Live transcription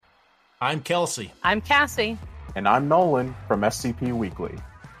I'm Kelsey. I'm Cassie. And I'm Nolan from SCP Weekly.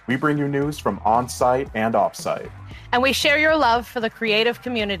 We bring you news from on-site and off-site. And we share your love for the creative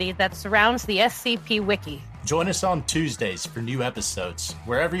community that surrounds the SCP Wiki. Join us on Tuesdays for new episodes,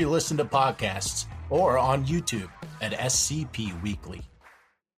 wherever you listen to podcasts, or on YouTube at SCP Weekly.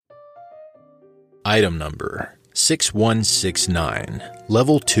 Item number 6169,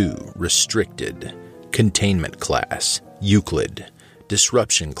 Level 2 Restricted, Containment Class, Euclid,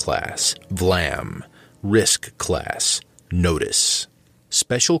 Disruption Class, VLAM, Risk Class, Notice.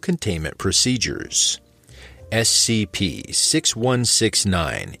 Special Containment Procedures.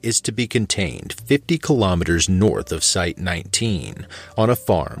 SCP-6169 is to be contained 50 kilometers north of Site-19 on a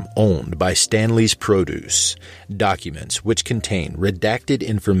farm owned by Stanley's Produce. Documents which contain redacted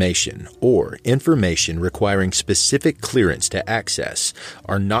information or information requiring specific clearance to access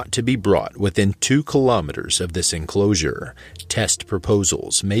are not to be brought within 2 kilometers of this enclosure. Test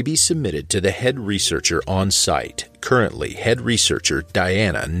proposals may be submitted to the head researcher on site, currently head researcher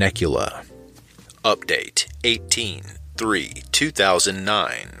Diana Necula. Update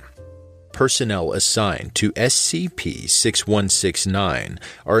 18-3-2009. Personnel assigned to SCP-6169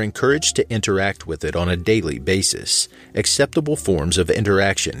 are encouraged to interact with it on a daily basis. Acceptable forms of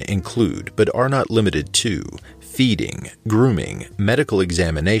interaction include, but are not limited to, feeding, grooming, medical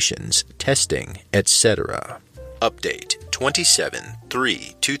examinations, testing, etc. Update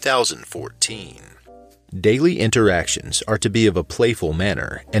 27-3-2014. Daily interactions are to be of a playful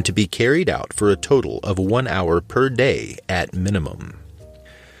manner and to be carried out for a total of 1 hour per day at minimum.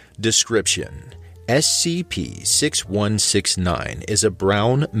 Description: SCP-6169 is a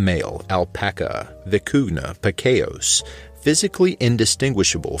brown male alpaca, Vicuna paceos, physically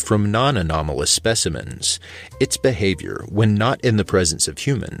indistinguishable from non-anomalous specimens. Its behavior, when not in the presence of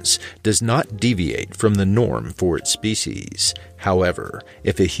humans, does not deviate from the norm for its species. However,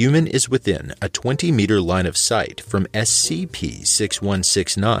 if a human is within a 20-meter line of sight from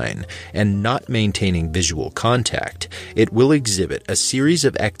SCP-6169 and not maintaining visual contact, it will exhibit a series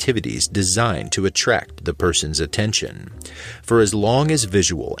of activities designed to attract the person's attention. For as long as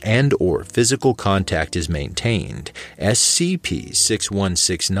visual and/or physical contact is maintained,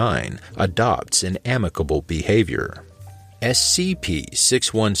 SCP-6169 adopts an amicable behavior.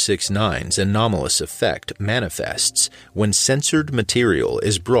 SCP-6169's anomalous effect manifests when censored material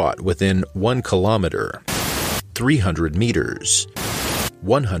is brought within 1 kilometer, 300 meters,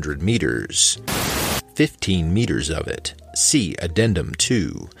 100 meters, 15 meters of it. See Addendum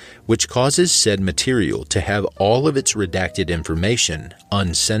 2, which causes said material to have all of its redacted information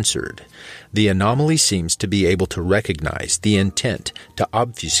uncensored. The anomaly seems to be able to recognize the intent to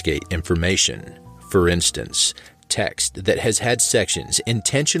obfuscate information. For instance, text that has had sections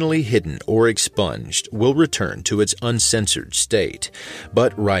intentionally hidden or expunged will return to its uncensored state,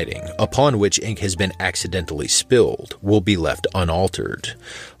 but writing upon which ink has been accidentally spilled will be left unaltered.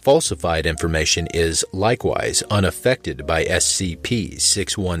 Falsified information is likewise unaffected by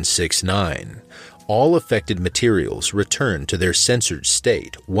SCP-6169. All affected materials return to their censored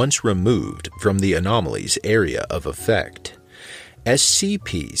state once removed from the anomaly's area of effect.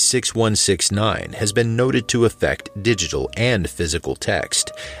 SCP-6169 has been noted to affect digital and physical text,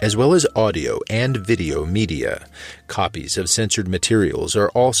 as well as audio and video media. Copies of censored materials are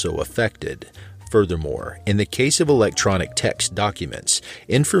also affected. Furthermore, in the case of electronic text documents,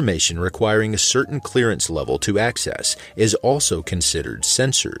 information requiring a certain clearance level to access is also considered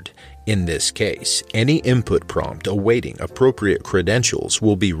censored. In this case, any input prompt awaiting appropriate credentials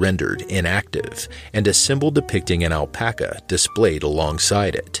will be rendered inactive, and a symbol depicting an alpaca displayed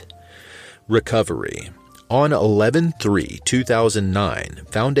alongside it. Recovery. On 11/3/2009,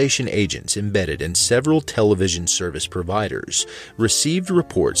 Foundation agents embedded in several television service providers received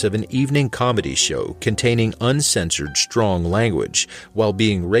reports of an evening comedy show containing uncensored strong language while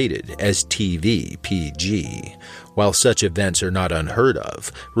being rated as TV PG. While such events are not unheard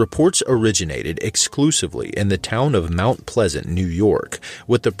of, reports originated exclusively in the town of Mount Pleasant, New York,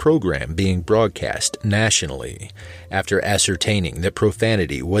 with the program being broadcast nationally. After ascertaining that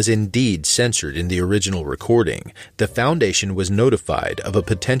profanity was indeed censored in the original recording, the Foundation was notified of a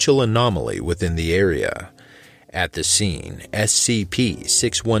potential anomaly within the area. At the scene,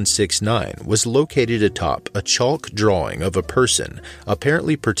 SCP-6169 was located atop a chalk drawing of a person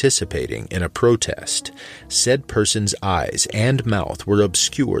apparently participating in a protest. Said person's eyes and mouth were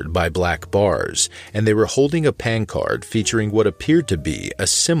obscured by black bars, and they were holding a pancard featuring what appeared to be a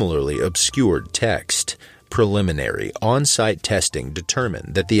similarly obscured text. Preliminary on-site testing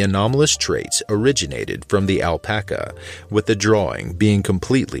determined that the anomalous traits originated from the alpaca, with the drawing being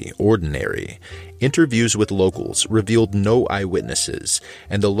completely ordinary. interviews with locals revealed no eyewitnesses,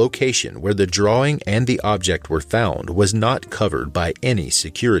 and the location where the drawing and the object were found was not covered by any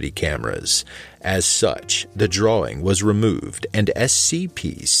security cameras. As such, the drawing was removed and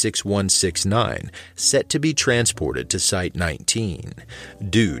SCP-6169 set to be transported to Site-19.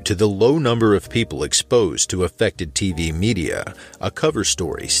 Due to the low number of people exposed to affected TV media, a cover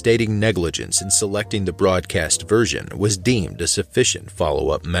story stating negligence in selecting the broadcast version was deemed a sufficient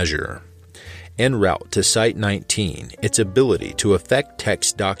follow-up measure. En route to Site-19, its ability to affect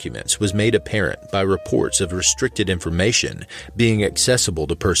text documents was made apparent by reports of restricted information being accessible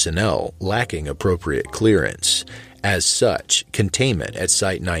to personnel lacking appropriate clearance. As such, containment at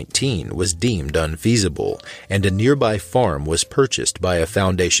Site-19 was deemed unfeasible, and a nearby farm was purchased by a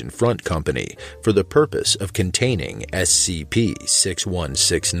Foundation Front company for the purpose of containing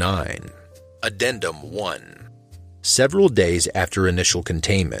SCP-6169. Addendum 1. Several days after initial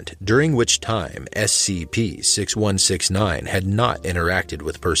containment, during which time SCP-6169 had not interacted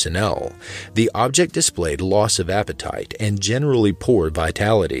with personnel, the object displayed loss of appetite and generally poor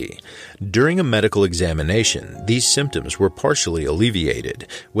vitality. During a medical examination, these symptoms were partially alleviated,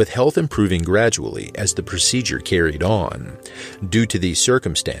 with health improving gradually as the procedure carried on. Due to these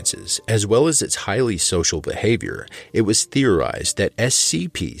circumstances, as well as its highly social behavior, it was theorized that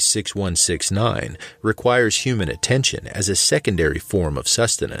SCP-6169 requires human attention as a secondary form of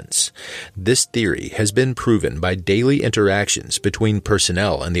sustenance. This theory has been proven by daily interactions between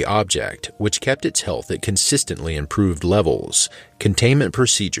personnel and the object, which kept its health at consistently improved levels. Containment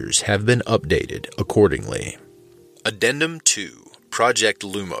procedures have been updated accordingly. Addendum 2. Project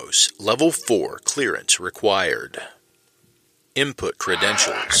Lumos. Level 4 clearance required. Input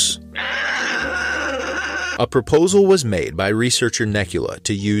credentials. A proposal was made by researcher Necula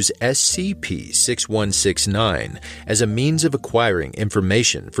to use SCP-6169 as a means of acquiring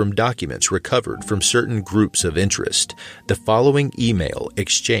information from documents recovered from certain groups of interest. The following email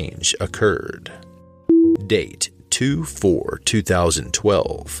exchange occurred. Date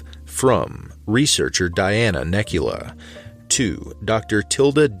 2/4/2012. From researcher Diana Necula to Dr.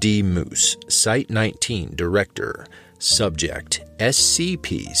 Tilda D. Moose, Site-19 Director. Subject,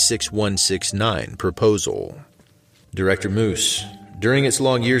 SCP-6169 Proposal. Director Moose, during its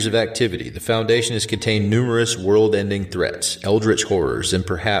long years of activity, the Foundation has contained numerous world-ending threats, eldritch horrors, and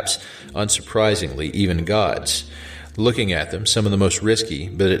perhaps, unsurprisingly, even gods. Looking at them, some of the most risky,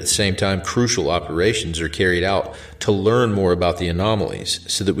 but at the same time crucial operations are carried out to learn more about the anomalies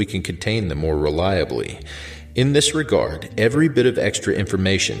so that we can contain them more reliably. In this regard, every bit of extra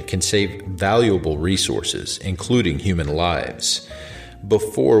information can save valuable resources, including human lives.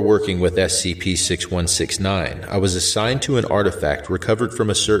 Before working with SCP-6169, I was assigned to an artifact recovered from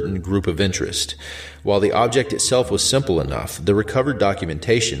a certain group of interest. While the object itself was simple enough, the recovered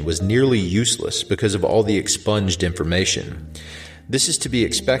documentation was nearly useless because of all the expunged information. This is to be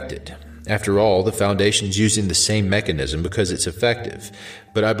expected. After all, the Foundation's using the same mechanism because it's effective,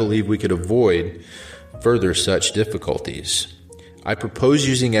 but I believe we could avoid further such difficulties. I propose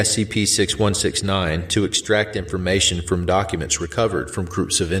using SCP-6169 to extract information from documents recovered from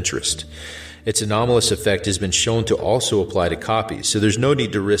groups of interest. Its anomalous effect has been shown to also apply to copies, so there's no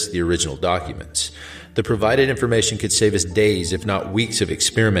need to risk the original documents. The provided information could save us days, if not weeks, of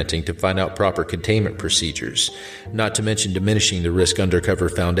experimenting to find out proper containment procedures, not to mention diminishing the risk undercover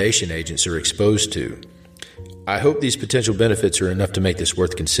Foundation agents are exposed to. I hope these potential benefits are enough to make this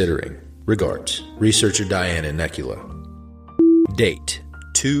worth considering. Regards, researcher Diana Necula. Date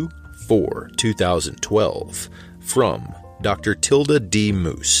 2/4/2012. From Dr. Tilda D.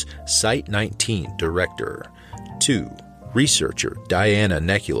 Moose, Site-19 Director. To researcher Diana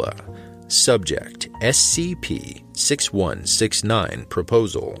Necula. Subject, SCP-6169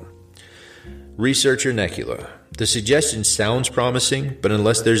 Proposal. Researcher Necula. The suggestion sounds promising, but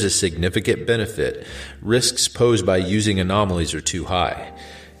unless there's a significant benefit, risks posed by using anomalies are too high.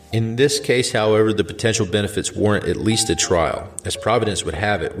 In this case, however, the potential benefits warrant at least a trial. As Providence would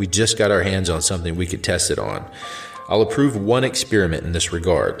have it, we just got our hands on something we could test it on. I'll approve one experiment in this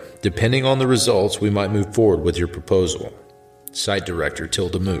regard. Depending on the results, we might move forward with your proposal. Site Director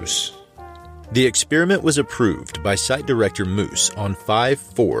Tilda Moose. The experiment was approved by Site Director Moose on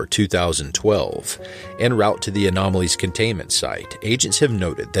 5/4/2012. En route to the anomaly's containment site, agents have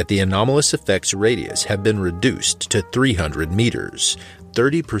noted that the anomalous effect's radius have been reduced to 300 meters,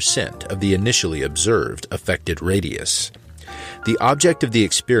 30% of the initially observed affected radius. The object of the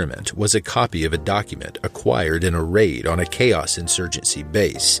experiment was a copy of a document acquired in a raid on a Chaos Insurgency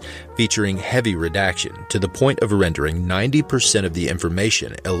base, featuring heavy redaction to the point of rendering 90% of the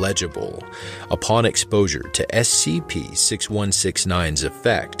information illegible. Upon exposure to SCP-6169's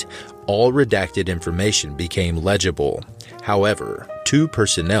effect, all redacted information became legible. However, 2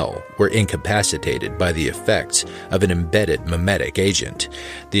 personnel were incapacitated by the effects of an embedded memetic agent.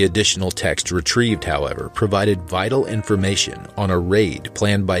 The additional text retrieved, however, provided vital information on a raid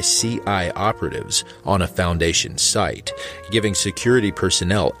planned by CI operatives on a Foundation site, giving security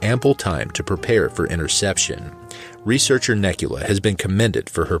personnel ample time to prepare for interception. Researcher Necula has been commended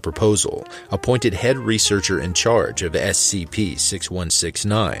for her proposal, appointed head researcher in charge of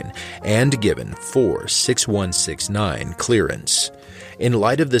SCP-6169, and given 4-6169 clearance. In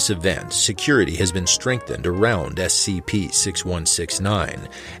light of this event, security has been strengthened around SCP-6169,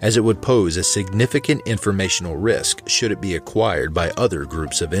 as it would pose a significant informational risk should it be acquired by other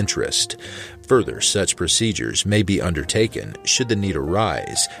groups of interest. Further, such procedures may be undertaken, should the need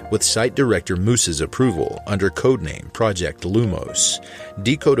arise, with Site Director Moose's approval under codename Project Lumos.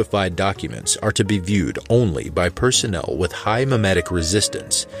 Decodified documents are to be viewed only by personnel with high memetic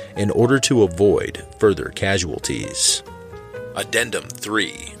resistance in order to avoid further casualties. Addendum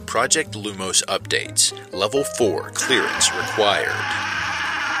 3. Project Lumos Updates. Level 4 clearance required.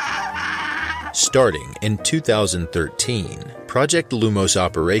 Starting in 2013, Project Lumos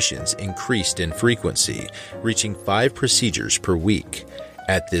operations increased in frequency, reaching 5 procedures per week.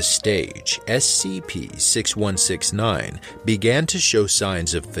 At this stage, SCP-6169 began to show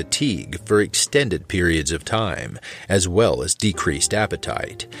signs of fatigue for extended periods of time, as well as decreased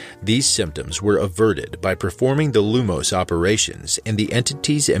appetite. These symptoms were averted by performing the Lumos operations in the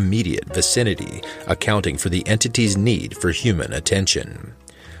entity's immediate vicinity, accounting for the entity's need for human attention.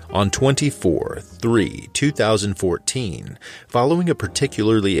 On 24/3/2014, following a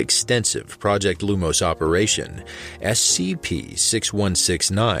particularly extensive Project Lumos operation,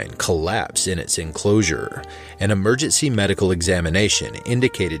 SCP-6169 collapsed in its enclosure. An emergency medical examination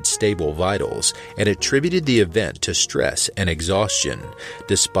indicated stable vitals and attributed the event to stress and exhaustion.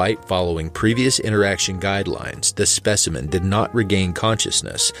 Despite following previous interaction guidelines, the specimen did not regain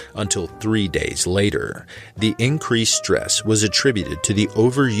consciousness until 3 days later. The increased stress was attributed to the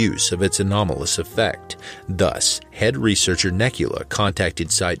overuse of its anomalous effect. Thus, head researcher Necula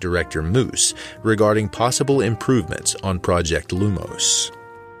contacted Site Director Moose regarding possible improvements on Project Lumos.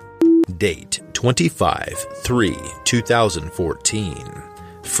 Date 25/3/2014.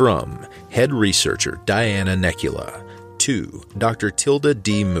 From Head Researcher Diana Necula to Dr. Tilda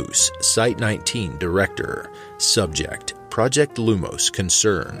D. Moose, Site 19 Director. Subject: Project Lumos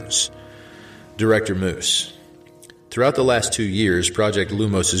Concerns. Director Moose: throughout the last 2 years, Project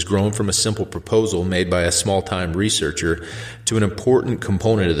Lumos has grown from a simple proposal made by a small-time researcher to an important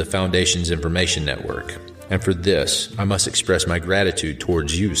component of the Foundation's information network. And for this, I must express my gratitude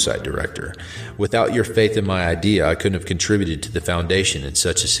towards you, Site Director. Without your faith in my idea, I couldn't have contributed to the Foundation in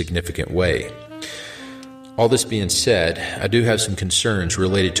such a significant way. All this being said, I do have some concerns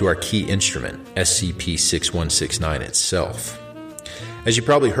related to our key instrument, SCP-6169 itself. As you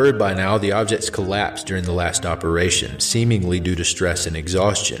probably heard by now, the objects collapsed during the last operation, seemingly due to stress and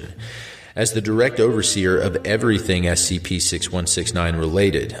exhaustion. As the direct overseer of everything SCP-6169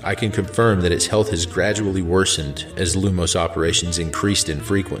 related, I can confirm that its health has gradually worsened as Lumos operations increased in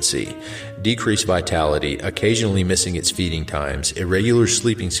frequency. Decreased vitality, occasionally missing its feeding times, irregular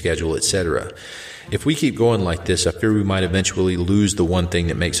sleeping schedule, etc. If we keep going like this, I fear we might eventually lose the one thing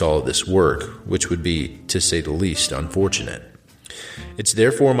that makes all of this work, which would be, to say the least, unfortunate. It's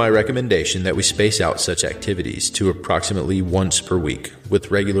therefore my recommendation that we space out such activities to approximately once per week,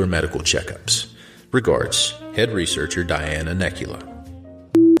 with regular medical checkups. Regards, Head Researcher Diana Necula.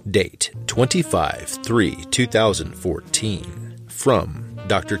 Date 25/3/2014. From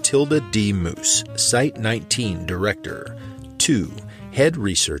Dr. Tilda D. Moose, Site 19 Director. To Head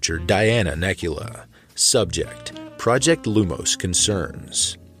Researcher Diana Necula. Subject: Project Lumos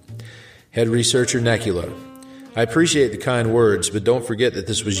Concerns. Head Researcher Necula: I appreciate the kind words, but don't forget that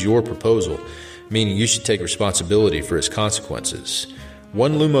this was your proposal, meaning you should take responsibility for its consequences.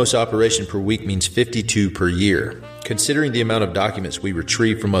 1 Lumos operation per week means 52 per year. Considering the amount of documents we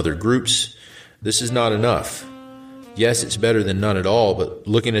retrieve from other groups, this is not enough. Yes, it's better than none at all, but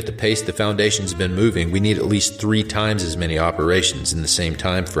looking at the pace the Foundation's been moving, we need at least 3 times as many operations in the same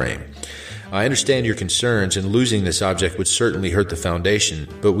time frame. I understand your concerns, and losing this object would certainly hurt the Foundation,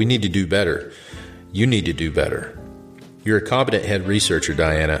 but we need to do better. You need to do better. You're a competent head researcher,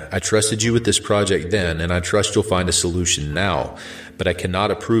 Diana. I trusted you with this project then, and I trust you'll find a solution now, but I cannot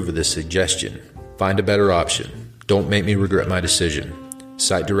approve of this suggestion. Find a better option. Don't make me regret my decision.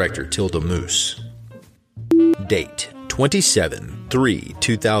 Site Director Tilda Moose. Date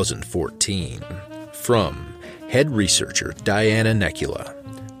 27/3/2014. From Head Researcher Diana Necula.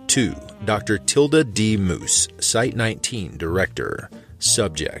 To Dr. Tilda D. Moose, Site 19 Director.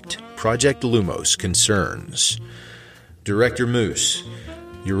 Subject: Project Lumos Concerns. Director Moose: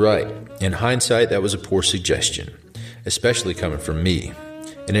 You're right. In hindsight, that was a poor suggestion, especially coming from me.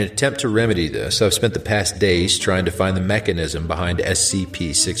 In an attempt to remedy this, I've spent the past days trying to find the mechanism behind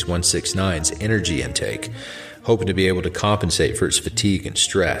SCP-6169's energy intake, hoping to be able to compensate for its fatigue and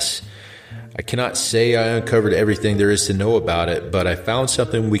stress. I cannot say I uncovered everything there is to know about it, but I found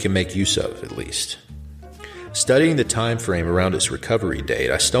something we can make use of, at least. Studying the time frame around its recovery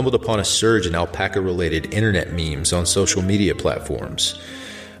date, I stumbled upon a surge in alpaca-related internet memes on social media platforms.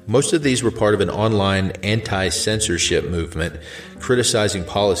 Most of these were part of an online anti-censorship movement criticizing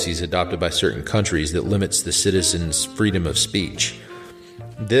policies adopted by certain countries that limits the citizens' freedom of speech.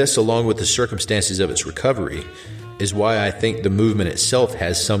 This, along with the circumstances of its recovery, is why I think the movement itself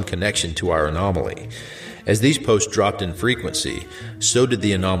has some connection to our anomaly. As these posts dropped in frequency, so did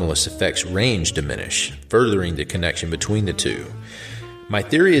the anomalous effect's range diminish, furthering the connection between the two. My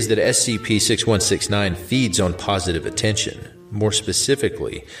theory is that SCP-6169 feeds on positive attention. More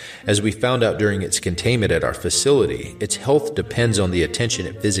specifically, as we found out during its containment at our facility, its health depends on the attention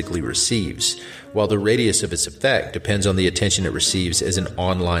it physically receives, while the radius of its effect depends on the attention it receives as an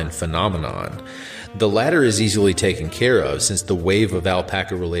online phenomenon. The latter is easily taken care of since the wave of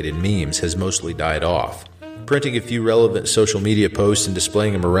alpaca-related memes has mostly died off. Printing a few relevant social media posts and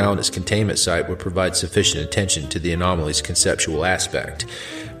displaying them around its containment site would provide sufficient attention to the anomaly's conceptual aspect.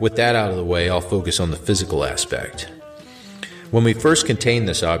 With that out of the way, I'll focus on the physical aspect. When we first contained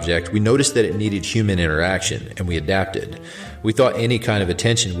this object, we noticed that it needed human interaction, and we adapted. We thought any kind of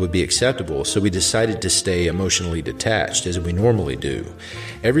attention would be acceptable, so we decided to stay emotionally detached, as we normally do.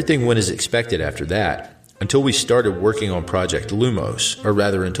 Everything went as expected after that, until we started working on Project Lumos, or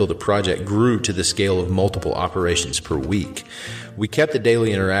rather until the project grew to the scale of multiple operations per week. We kept the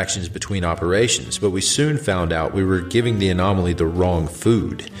daily interactions between operations, but we soon found out we were giving the anomaly the wrong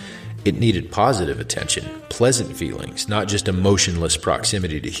food. It needed positive attention, pleasant feelings, not just emotionless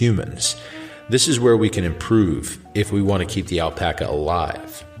proximity to humans. This is where we can improve if we want to keep the alpaca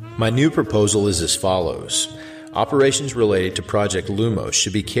alive. My new proposal is as follows. Operations related to Project Lumos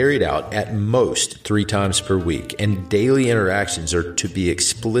should be carried out at most 3 times per week, and daily interactions are to be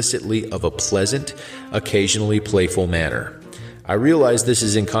explicitly of a pleasant, occasionally playful manner. I realize this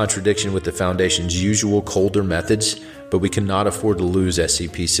is in contradiction with the Foundation's usual colder methods, but we cannot afford to lose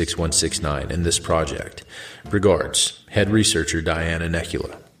SCP-6169 in this project. Regards, Head Researcher Diana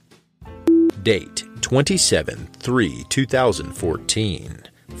Necula. Date, 27/3/2014.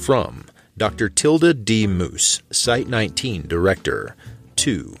 From Dr. Tilda D. Moose, Site-19 Director.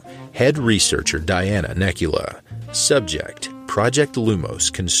 To Head Researcher Diana Necula. Subject, Project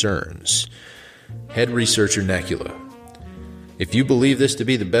Lumos Concerns. Head Researcher Necula. If you believe this to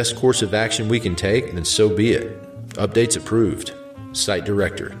be the best course of action we can take, then so be it. Updates approved. Site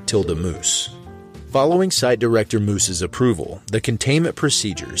Director Tilda Moose. Following Site Director Moose's approval, the containment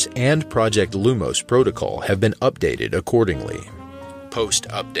procedures and Project Lumos protocol have been updated accordingly.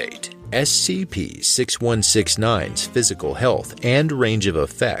 Post-update. SCP-6169's physical health and range of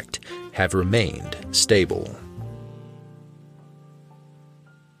effect have remained stable.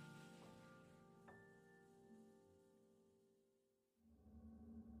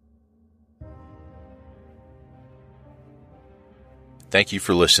 Thank you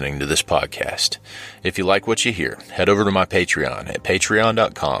for listening to this podcast. If you like what you hear, head over to my Patreon at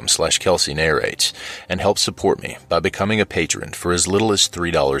patreon.com/Kelsey Narrates and help support me by becoming a patron for as little as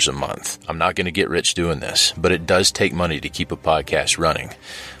 $3 a month. I'm not going to get rich doing this, but it does take money to keep a podcast running.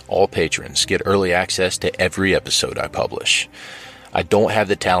 All patrons get early access to every episode I publish. I don't have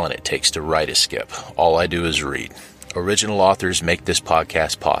the talent it takes to write a skip. All I do is read. Original authors make this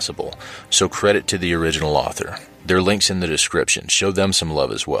podcast possible, so credit to the original author. There are links in the description. Show them some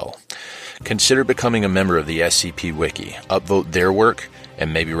love as well. Consider becoming a member of the SCP Wiki. Upvote their work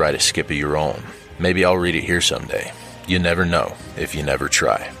and maybe write a skip of your own. Maybe I'll read it here someday. You never know if you never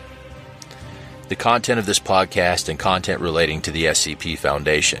try. The content of this podcast and content relating to the SCP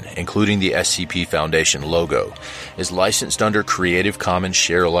Foundation, including the SCP Foundation logo, is licensed under Creative Commons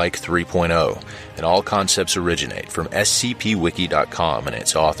Sharealike 3.0, and all concepts originate from scpwiki.com and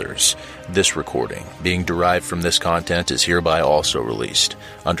its authors. This recording, being derived from this content, is hereby also released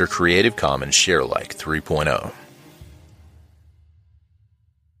under Creative Commons Sharealike 3.0.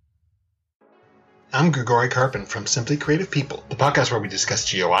 I'm Grigori Karpin from Simply Creative People, the podcast where we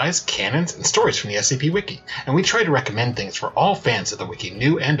discuss GOIs, canons, and stories from the SCP Wiki, and we try to recommend things for all fans of the Wiki,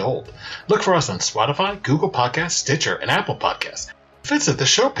 new and old. Look for us on Spotify, Google Podcasts, Stitcher, and Apple Podcasts. Visit the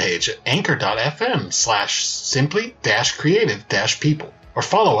show page at anchor.fm/simply-creative-people, or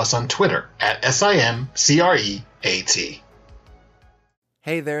follow us on Twitter at SIMCREAT.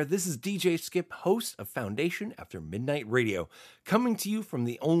 Hey there, this is DJ Skip, host of Foundation After Midnight Radio, coming to you from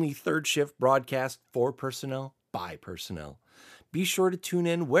the only third shift broadcast for personnel by personnel. Be sure to tune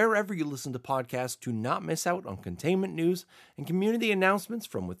in wherever you listen to podcasts to not miss out on containment news and community announcements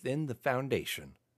from within the Foundation.